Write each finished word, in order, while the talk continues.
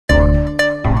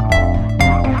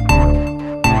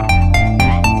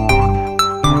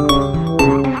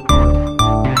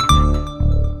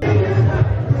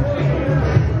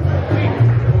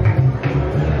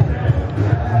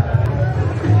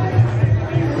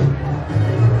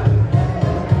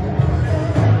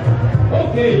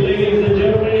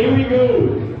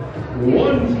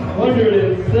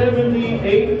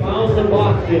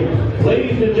boxing.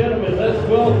 Ladies and gentlemen, let's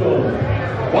welcome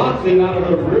boxing out of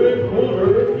the red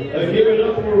corner. Give it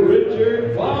up for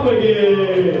Richard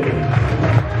Bobigian.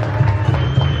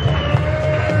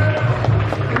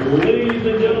 Ladies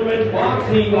and gentlemen,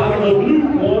 boxing out of the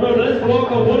blue corner. Let's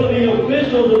welcome one of the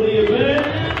officials of the event,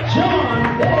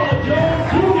 John Bobigian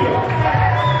Jr.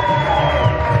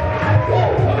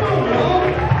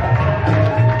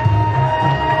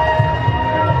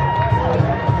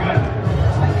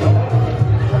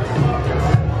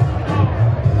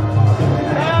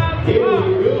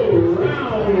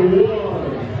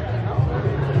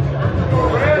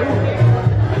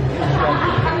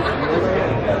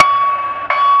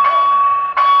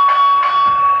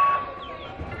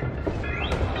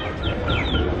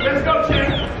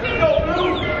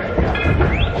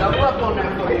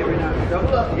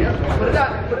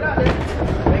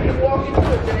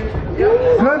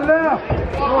 Good left.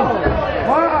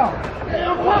 Wow.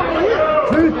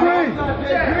 2-3.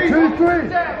 2-3.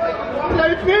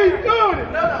 JP doing it.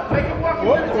 No, make him walk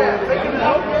into the jab. Make him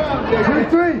walk.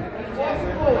 2-3.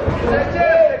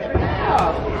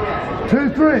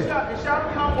 2-3. The shot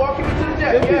will come walking into the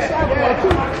jab. Yeah.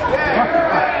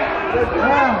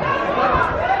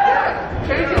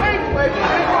 Change your angle, baby.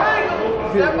 Change your angle.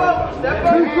 Step up. Step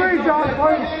up. 2-3, John,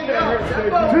 please.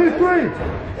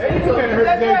 2-3. There you go. Hurt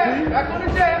JP. Back on the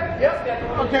jab. Yep.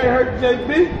 I can't hurt JP.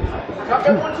 Drop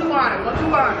that 1-2 line. 1-2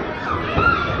 line.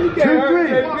 He can't hurt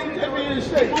JP. JP in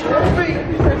shape. 2-3.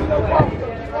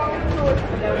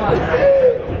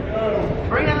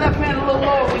 Bring that left hand a little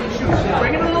lower when you shoot.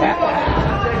 Bring it a little lower.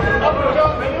 Up and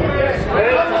up.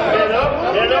 Stand up.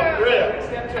 Stand up. Grip.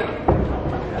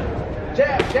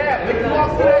 Jab. Make him walk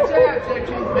through that jab, JP.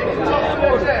 Make him walk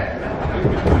through that jab.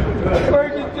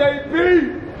 Where's your JP?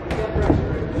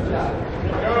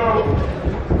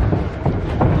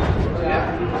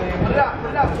 Put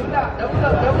it out.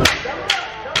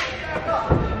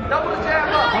 Double the jab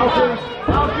up.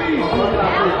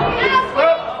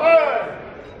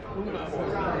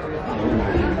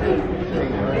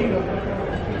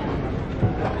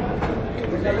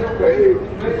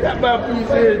 That mouthpiece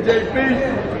here, JP.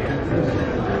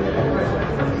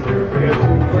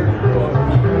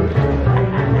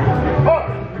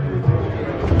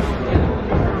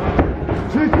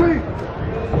 2-3.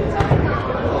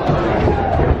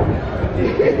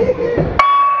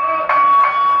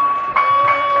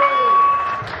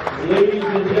 Ladies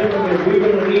and gentlemen, we're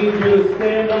going to need you to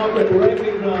stand up and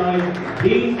recognize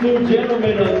these two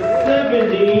gentlemen of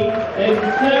 70 and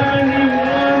 71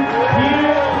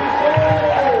 years old.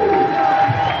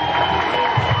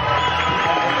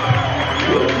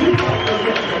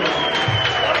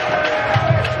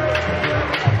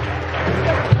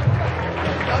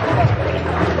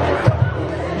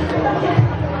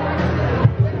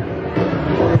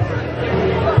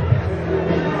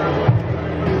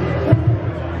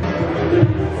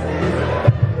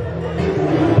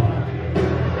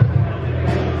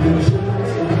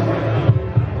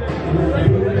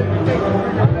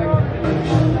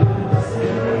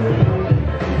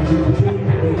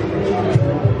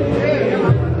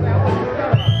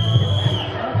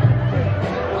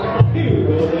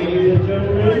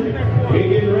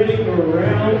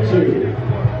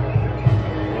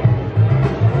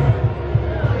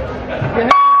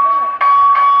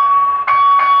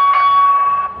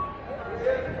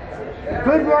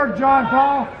 Good work, John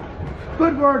Paul.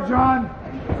 Good work, John.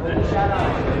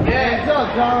 Yeah, what's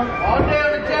up, John? All day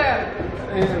on the jab.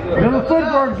 Little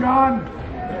footwork, John.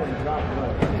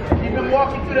 Keep him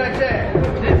walking through that jab.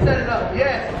 Then set it up.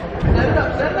 Yes. Set it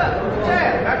up.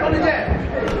 Jab. Back on the jab.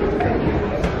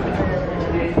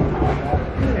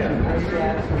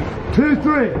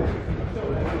 2-3.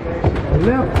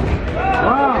 Left.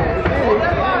 Wow. Hold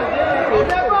that body.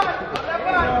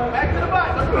 Back to the body.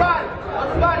 On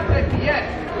the body, JP. Yes.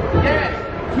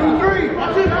 2-3.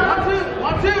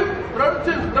 1-2. Throw the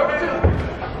two.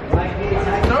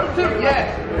 Yes.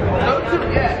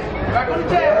 Back on the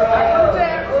jab.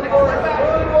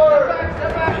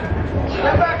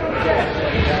 Step back on the jab.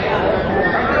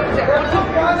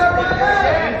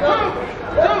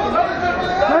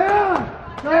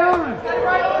 Stay on it.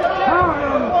 Power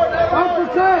on it.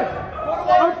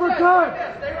 Uppercut.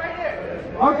 Stay right there.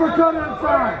 Uppercut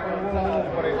inside.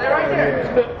 Stay right there.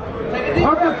 Take a deep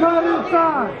Uppercut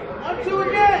inside. 1-2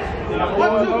 again.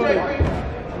 1-2,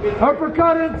 JP.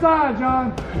 Uppercut inside, John.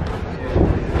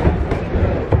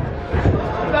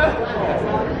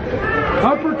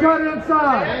 Uppercut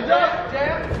inside.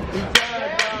 Jab.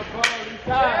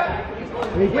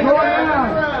 He's going down.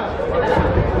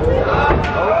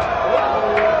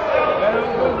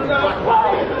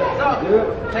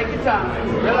 Take your time.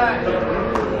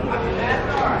 Relax.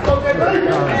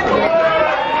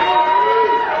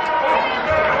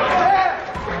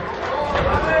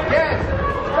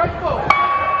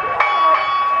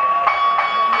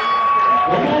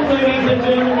 Ladies and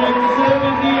gentlemen,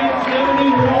 70 and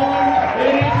 71,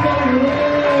 and it's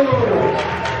a roll.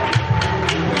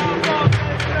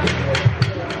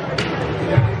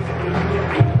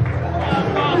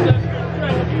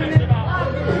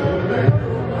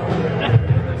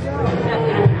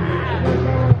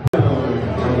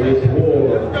 This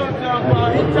war.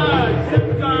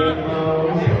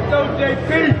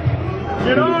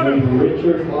 Get on him.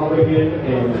 Richard Bobigian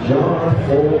and John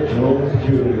Paul Jones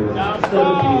Jr.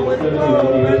 70 and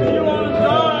 71 years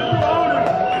old.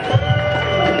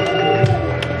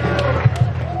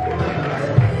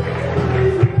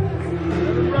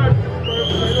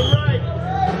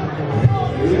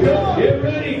 Get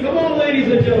ready. Come on,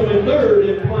 ladies and gentlemen. Third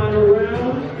and final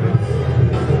round.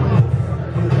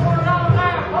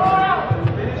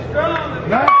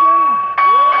 Last round.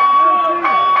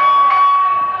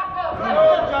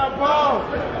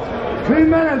 3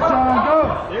 minutes, John.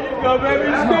 Go. There you go, baby.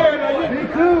 You're scared, are you? Be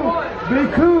cool. Be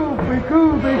cool. Be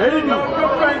cool. Be There you cool. go.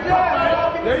 Good fight.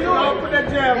 There you go. Put that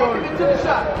jab on it.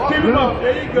 Keep him up.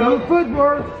 There you A go. little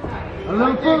footwork. A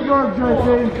little footwork,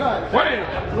 JP. Wham.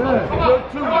 Yeah. Good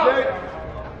too, Jay.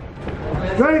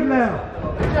 Straight now.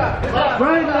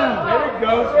 Straight now. There you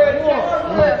go.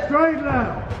 Straight now.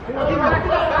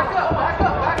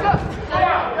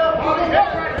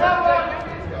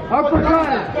 Uppercut.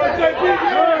 Go, JP.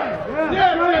 Yeah.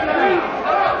 Yeah. Straight now.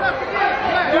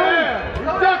 Yeah.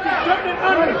 You're ducking. Turn it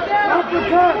under.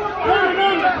 Uppercut. Turn it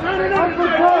under. Turn it under,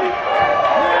 Uppercut.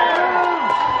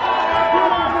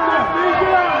 JP.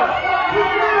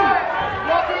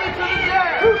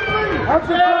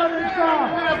 Uppercut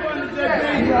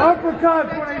inside. Uppercut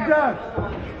when he does.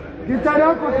 Get that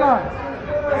uppercut.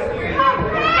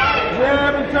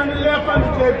 Jab and turn the left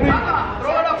under, JP.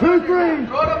 2, 3.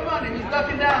 Throw it up under. He's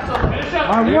ducking down. So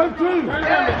 1, 2. turn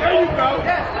it under. There you go.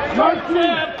 1, 2.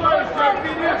 Jab first, JP.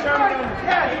 Then turn it under.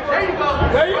 There you go.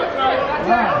 There you go.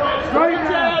 Straight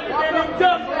Jab now. and then he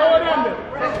duck, throw it under.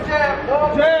 Jab.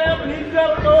 Jab and he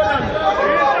duck, throw it under.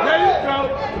 There you go.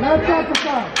 Left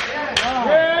uppercut.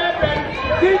 Jab and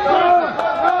keep going.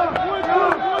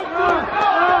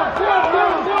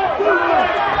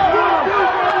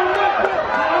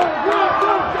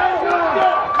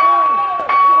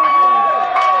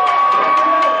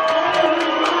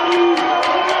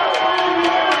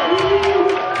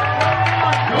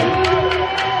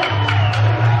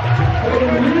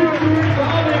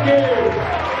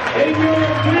 And your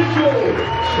official,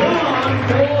 John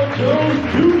Paul Jones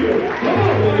Jr. Come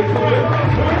on, ladies and gentlemen,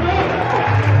 turn up.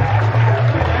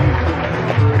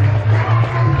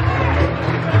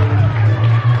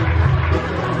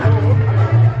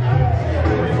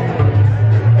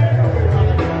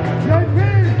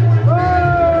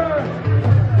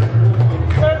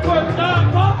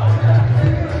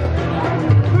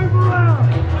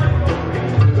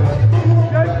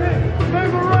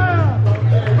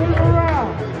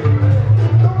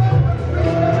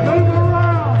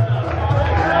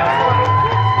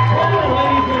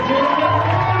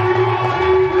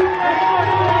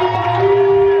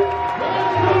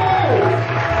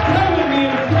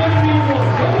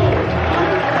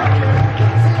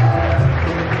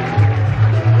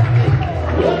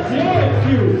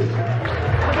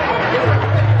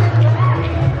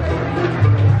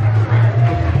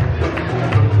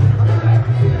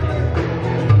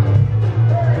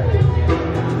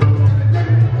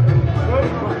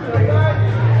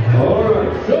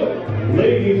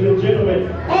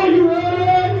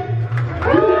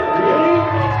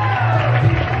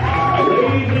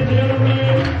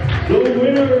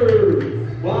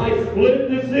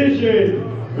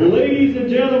 Ladies and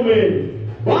gentlemen,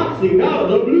 boxing out of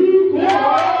the blue corner,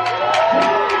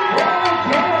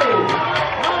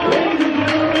 ladies and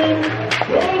gentlemen,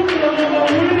 those are the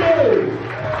winners.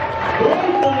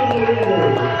 Those are the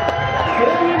winners.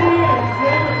 70 and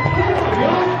 7. Come on,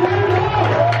 y'all stand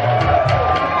up.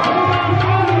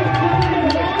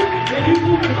 Can you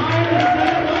keep trying to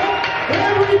stand up?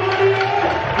 Everybody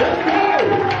up. Let's go.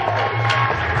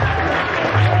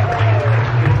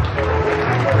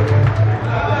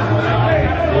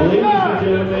 Ladies and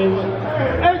gentlemen,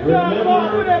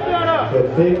 remember to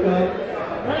pick up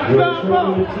your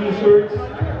tournament t-shirts.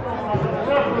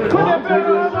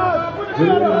 Do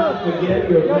not forget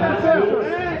your passports.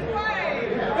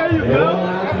 And all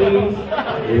athletes,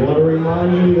 we want to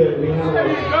remind you that we have a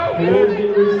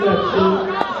closing reception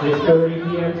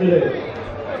 6:30 p.m. today.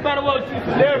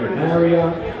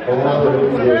 Marriott,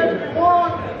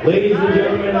 Ladies and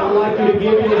gentlemen, I'd like you to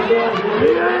give yourselves a big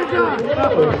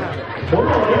Come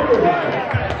on,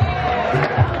 everybody.